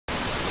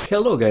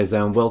Hello guys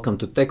and welcome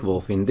to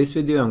TechWolf. In this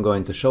video I'm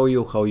going to show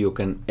you how you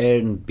can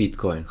earn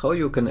Bitcoin. How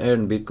you can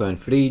earn Bitcoin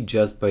free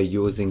just by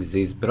using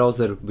this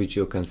browser which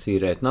you can see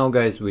right now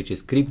guys, which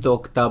is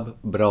CryptoTab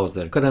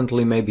browser.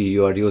 Currently maybe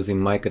you are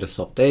using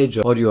Microsoft Edge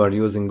or you are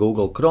using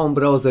Google Chrome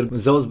browser.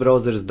 Those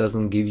browsers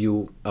doesn't give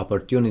you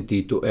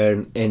opportunity to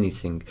earn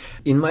anything.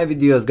 In my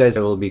videos guys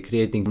I will be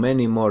creating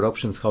many more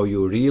options how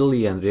you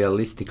really and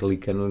realistically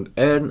can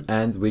earn,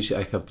 and which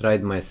I have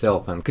tried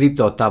myself, and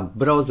CryptoTab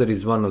browser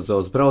is one of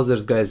those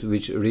browsers guys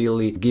which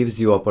really gives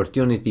you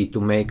opportunity to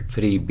make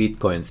free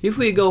bitcoins. If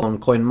we go on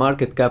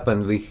CoinMarketCap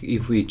and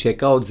if we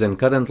check out, then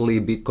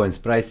currently Bitcoin's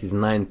price is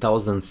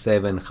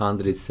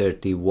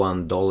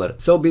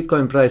 $9,731. So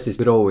Bitcoin price is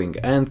growing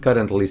and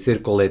currently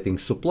circulating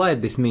supply.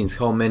 This means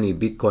how many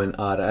Bitcoin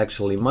are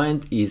actually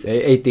mined is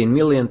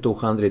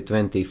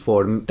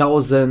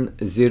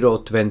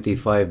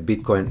 18,224,025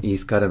 Bitcoin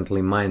is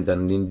currently mined,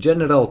 and in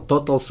general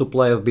total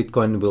supply of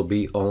Bitcoin will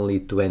be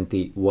only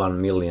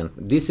 21 million.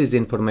 This is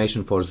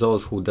information for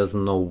those who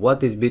doesn't know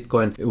what is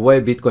Bitcoin, why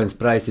Bitcoin's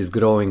price is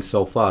growing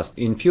so fast.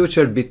 In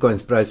future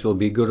Bitcoin's price will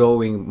be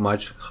growing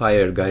much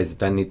higher guys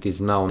than it is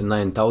now,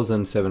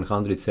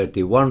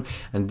 9,731,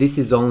 and this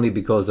is only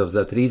because of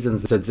that reason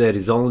that there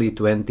is only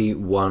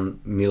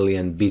 21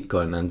 million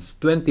Bitcoin, and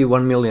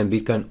 21 million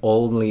Bitcoin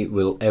only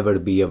will ever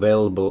be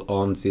available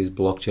on this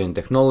blockchain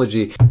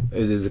technology.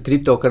 It is a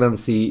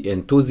cryptocurrency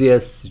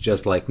enthusiasts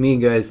just like me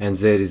guys, and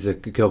there is a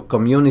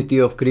community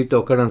of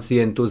cryptocurrency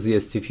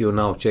enthusiasts. If you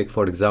now check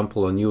for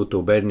example on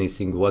YouTube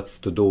anything what's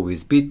to do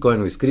with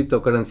Bitcoin, with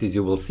cryptocurrencies,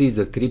 you will see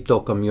that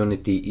crypto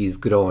community is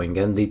growing,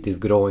 and it is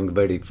growing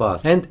very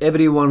fast, and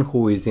everyone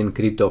who is in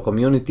crypto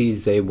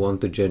communities, they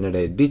want to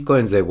generate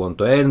Bitcoins, they want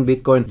to earn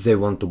Bitcoin, they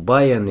want to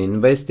buy and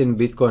invest in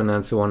Bitcoin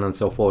and so on and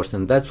so forth,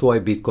 and that's why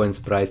Bitcoin's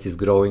price is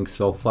growing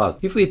so fast.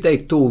 If we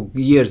take 2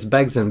 years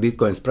back, then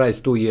Bitcoin's price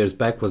 2 years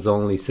back was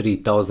only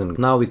 3,000,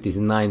 now it is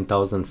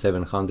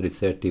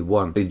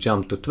 9,731. It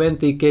jumped to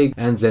 20k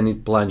and then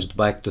it plunged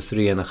back to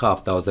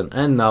 3,500,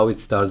 and now it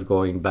starts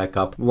going back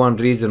up. One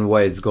reason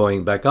why it's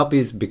going back up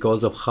is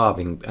because of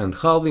halving, and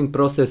halving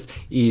process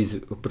is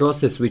a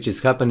process which is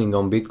happening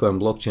on Bitcoin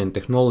blockchain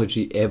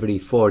technology every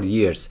 4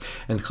 years,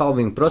 and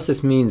halving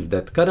process means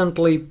that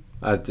currently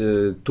at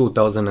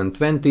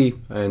 2020,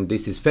 and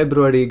this is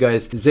February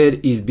guys, there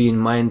is being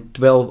mined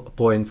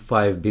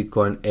 12.5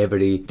 Bitcoin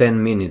every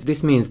 10 minutes.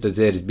 This means that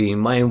there is being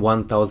mined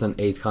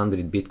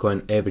 1,800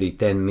 Bitcoin every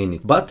 10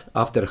 minutes. But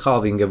after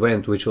halving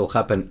event, which will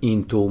happen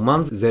in 2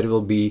 months, there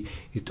will be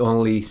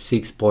only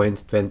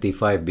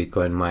 6.25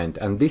 Bitcoin mined,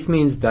 and this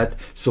means that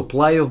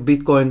supply of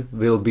Bitcoin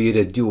will be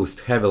reduced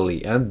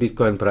heavily and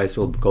Bitcoin price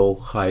will go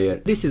higher.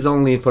 This is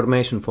only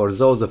information for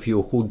those of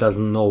you who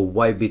doesn't know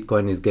why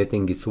Bitcoin is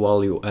getting its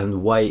value and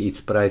why its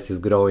price is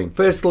growing.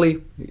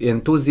 Firstly,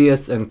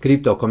 enthusiasts and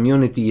crypto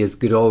community is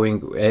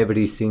growing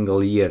every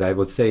single year. I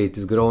would say it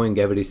is growing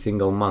every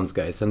single month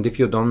guys, and if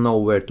you don't know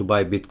where to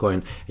buy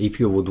Bitcoin, if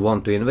you would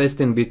want to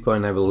invest in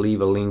Bitcoin, I will leave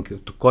a link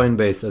to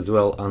Coinbase as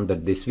well under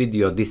this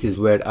video. This is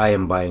where I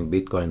am buying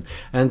Bitcoin,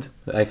 and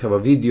I have a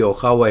video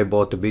how I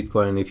bought a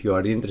Bitcoin. If you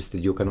are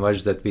interested, you can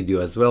watch that video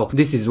as well.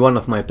 This is one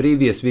of my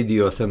previous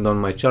videos, and on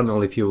my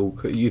channel, if you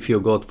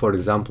go for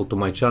example to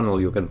my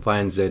channel, you can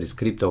find there is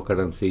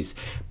cryptocurrencies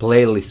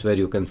playlist where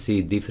you can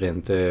see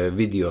different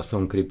videos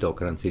on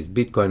cryptocurrencies,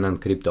 Bitcoin and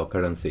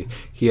cryptocurrency,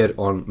 here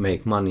on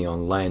Make Money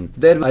Online.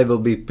 There I will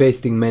be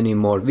pasting many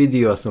more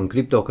videos on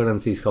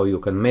cryptocurrencies, how you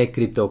can make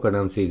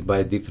cryptocurrencies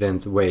by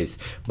different ways.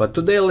 But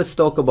today let's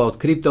talk about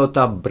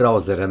CryptoTab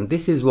browser, and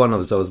this is one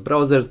of those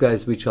browsers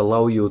guys which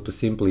allow you to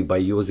simply by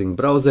using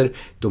browser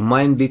to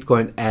mine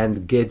Bitcoin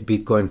and get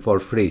Bitcoin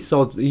for free.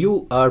 So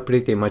you are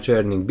pretty much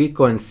earning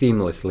Bitcoin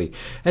seamlessly,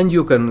 and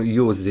you can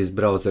use this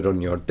browser on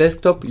your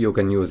desktop, you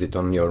can use it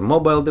on your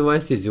mobile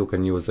devices, you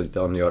can use it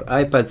on your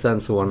iPads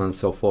and so on and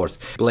so forth.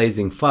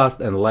 Blazing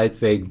fast and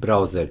lightweight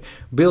browser,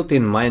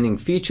 built-in mining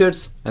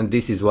features, and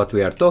this is what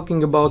we are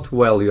talking about.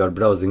 While you are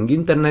browsing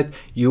internet,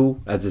 you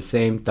at the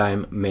same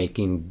time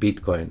making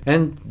Bitcoin,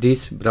 and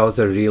this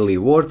browser really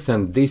works.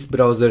 And this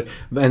browser,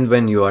 and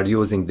when you are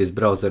using this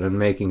browser and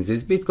making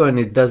this Bitcoin,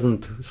 it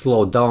doesn't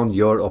slow down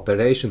your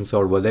operations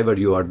or whatever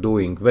you are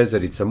doing, whether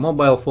it's a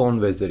mobile phone,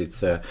 whether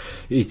it's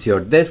your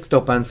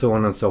desktop and so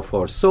on and so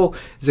forth. So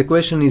the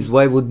question is,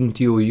 why wouldn't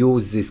you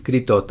use this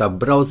CryptoTab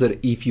browser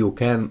if you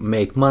can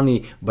make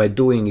money by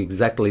doing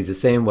exactly the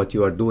same what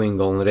you are doing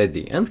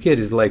already? And here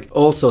is like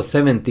also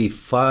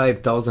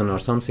 75,000 or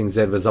something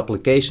there was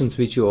applications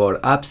which you, or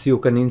apps you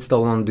can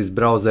install on this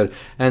browser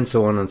and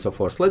so on and so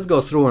forth. Let's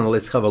go through and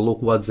let's have a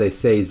look what they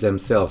say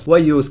themselves. Why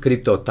use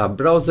CryptoTab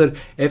browser?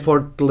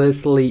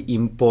 Effortlessly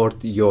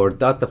import your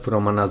data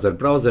from another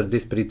browser.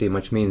 This pretty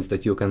much means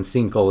that you can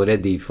sync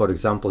already. For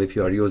example, if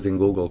you are using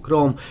Google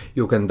Chrome,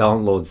 you can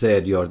download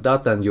there your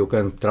data and you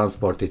can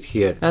transport it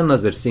here.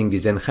 Another thing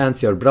is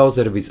enhance your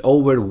browser with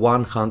over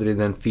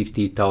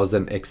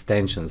 150,000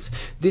 extensions.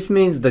 This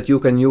means that you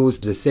can use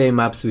the same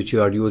apps which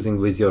you are using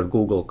with your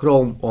Google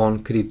Chrome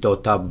on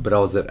CryptoTab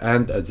browser,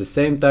 and at the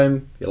same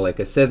time, like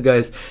I said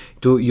guys,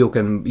 you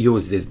can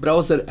use this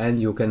browser and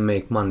you can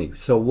make money.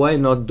 So why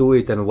not do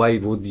it, and why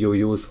would you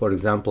use, for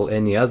example,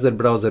 any other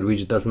browser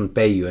which doesn't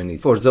pay you anything?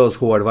 For those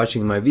who are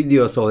watching my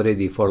videos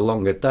already for a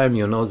longer time,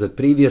 you know that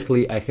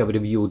previously I have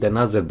reviewed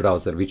another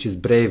browser, which is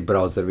Brave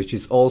browser, which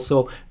is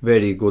also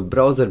very good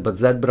browser, but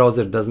that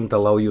browser doesn't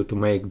allow you to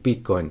make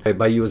Bitcoin.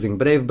 By using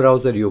Brave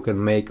browser you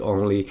can make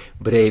only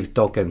Brave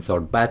tokens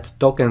or BAT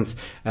tokens,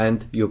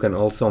 and you can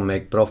also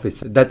make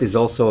profits. That is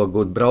also a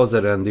good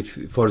browser, and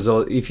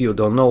if you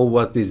don't know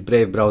what is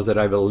Brave browser,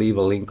 I will leave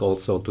a link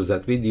also to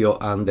that video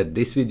under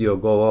this video.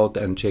 Go out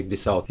and check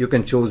this out. You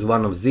can choose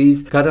one of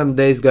these. Current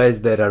days,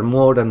 guys, there are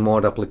more and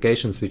more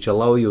applications which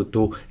allow you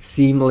to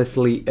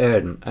seamlessly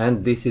earn,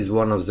 and this is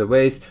one of the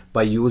ways,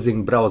 by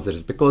using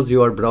browsers, because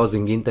you are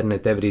browsing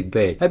internet every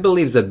day. I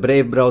believe that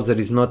Brave browser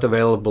is not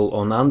available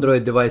on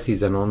Android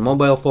devices and on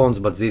mobile phones,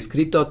 but this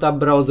CryptoTab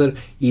browser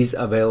is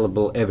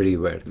available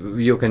everywhere.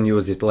 You can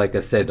use it, like I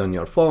said, on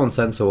your phones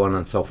and so on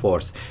and so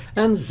forth.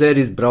 And there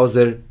is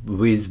browser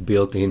with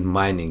built-in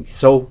mining.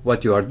 So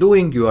what you are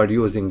doing, you are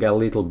using a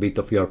little bit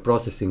of your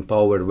processing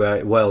power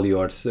while you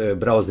are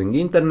browsing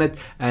internet,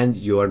 and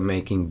you are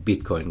making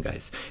Bitcoin,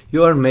 guys.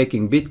 You are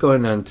making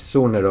Bitcoin, and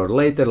sooner or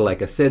later,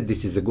 like I said,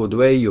 this is a good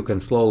way. You can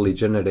slowly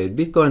generate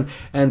Bitcoin,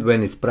 and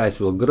when its price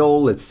will grow,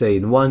 let's say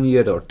in 1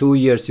 year or 2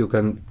 years, you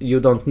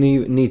don't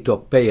need to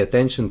pay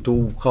attention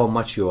to how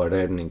much you are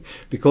earning,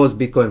 because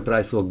Bitcoin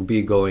price will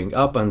be going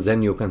up, and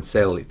then you can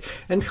sell it.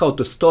 And how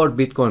to store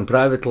Bitcoin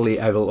privately,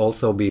 I will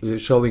also be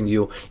showing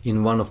you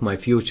in one of my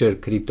future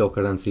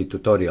cryptocurrency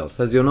tutorials.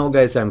 As you know,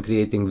 guys, I'm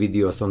creating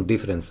videos on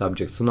different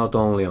subjects, not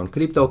only on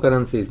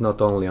cryptocurrencies,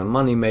 not only on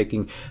money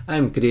making.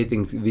 I'm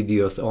creating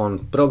videos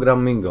on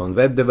programming, on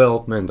web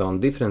development, on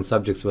different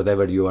subjects,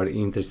 whatever you are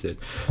interested,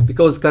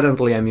 because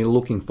currently I'm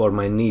looking for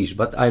my niche,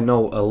 but I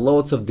know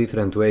lots of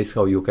different ways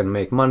how you can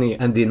make money,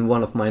 and in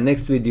one of my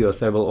next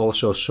videos I will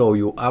also show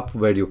you app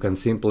where you can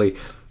simply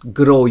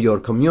grow your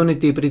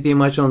community pretty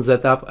much on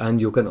that app,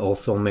 and you can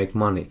also make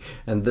money,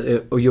 and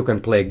you can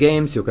play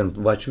games, you can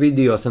watch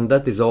videos, and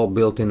that is all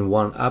built in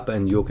one app,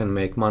 and you can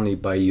make money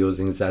by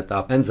using that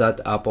app. And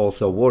that app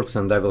also works,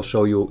 and I will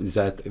show you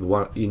that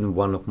in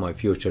one of my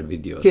future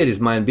videos. Here is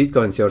mine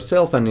Bitcoins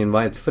yourself and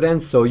invite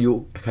friends so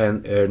you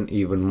can earn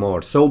even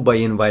more. So by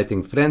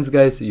inviting friends,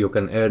 guys, you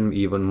can earn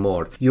even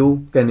more.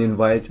 You can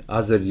invite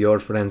your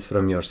friends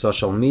from your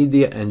social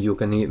media, and you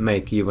can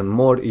make even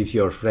more if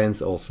your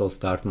friends also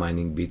start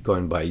mining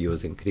Bitcoin by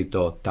using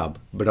CryptoTab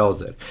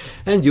browser.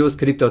 And use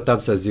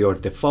CryptoTabs as your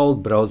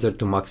default browser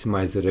to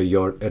maximize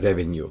your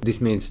revenue. This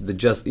means that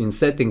just in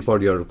settings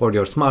for your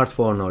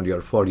smartphone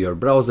or for your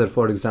browser,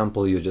 for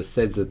example, you just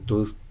set that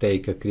to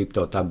take a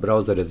CryptoTab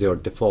browser as your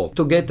default.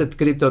 To get that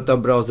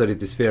CryptoTab browser,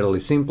 it is fairly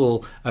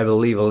simple. I will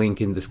leave a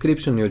link in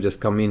description. You just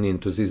come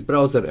into this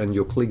browser and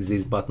you click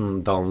this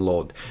button,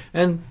 download,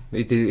 and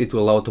it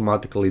will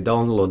automatically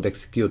download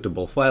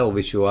executable file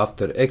which you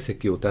after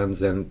execute, and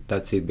then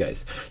that's it,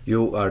 guys.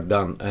 You are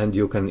done, and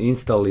you can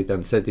install it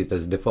and set it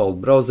as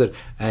default browser,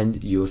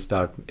 and you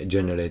start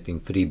generating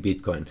free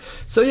Bitcoin.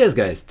 So yes,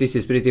 guys, this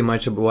is pretty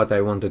much what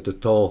I wanted to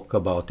talk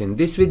about in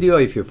this video.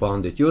 If you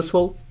found it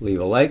useful, leave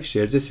a like,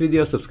 share this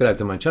video, subscribe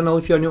to my channel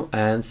if you're new,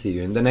 and see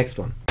you in the next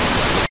one.